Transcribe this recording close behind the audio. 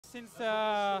since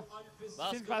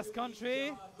Basque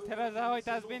Country. Tell us how it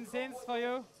has been since for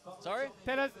you. Sorry?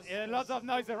 Tell us, lots of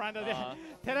noise around there.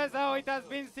 Tell us how it has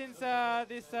been since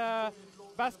this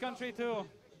Basque Country tour.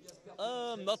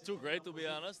 Not too great, to be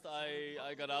honest.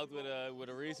 I got out with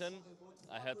a reason.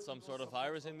 I had some sort of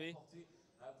virus in me.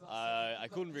 I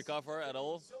couldn't recover at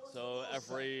all, so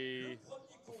every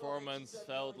performance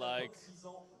felt like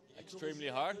extremely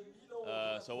hard.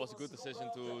 So it was a good decision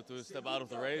to step out of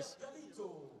the race.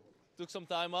 Took some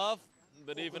time off,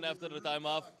 but even after the time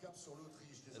off,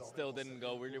 it still didn't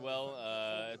go really well.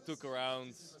 It took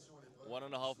around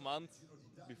 1.5 months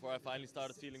before I finally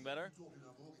started feeling better.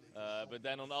 But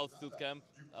then on altitude camp,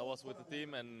 I was with the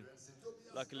team, and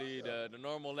luckily the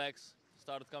normal legs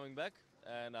started coming back,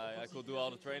 and I could do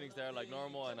all the trainings there like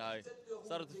normal, and I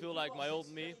started to feel like my old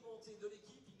me.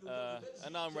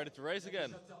 And now I'm ready to race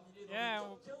again. Yeah,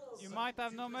 you might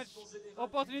have not much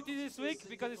opportunity this week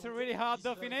because it's a really hard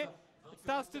Dauphiné. It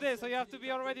starts today, so you have to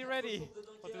be already ready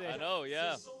for today. I know,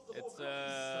 yeah.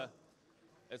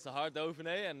 It's a hard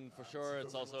Dauphiné, and for sure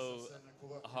it's also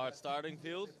a hard starting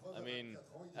field. I mean,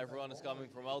 everyone is coming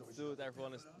from altitude,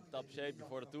 everyone is in top shape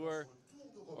before the tour,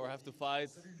 or have to fight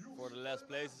for the last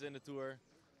places in the tour.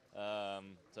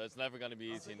 So it's never going to be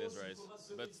easy in this race.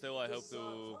 But still, I hope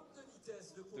to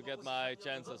get my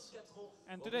chances.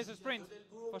 And today's a sprint,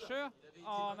 for sure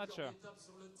or not sure?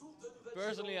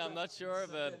 Personally, I'm not sure,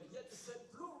 but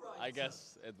I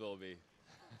guess it will be.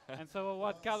 And so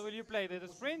what card will you play? The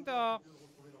sprint, or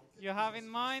you have in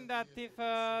mind that if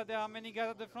there are many guys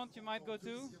at the front, you might go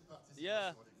to?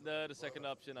 Yeah, the second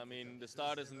option. I mean, the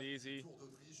start isn't easy.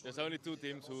 There's only 2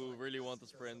 teams who really want the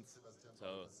sprint.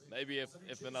 So maybe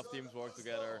if enough teams work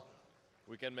together,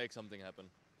 we can make something happen.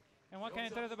 And what can you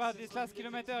tell us about this last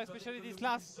kilometer, especially this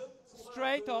last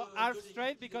straight or half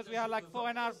straight, because we are like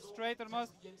 4.5 straight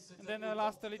almost, and then the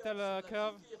last little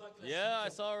curve? Yeah, I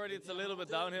saw already it's a little bit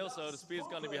downhill, so the speed is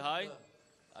going to be high.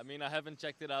 I mean, I haven't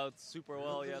checked it out super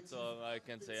well yet, so I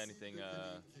can't say anything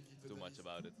too much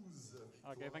about it.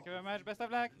 Okay, thank you very much. Best of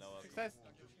luck. No, Success.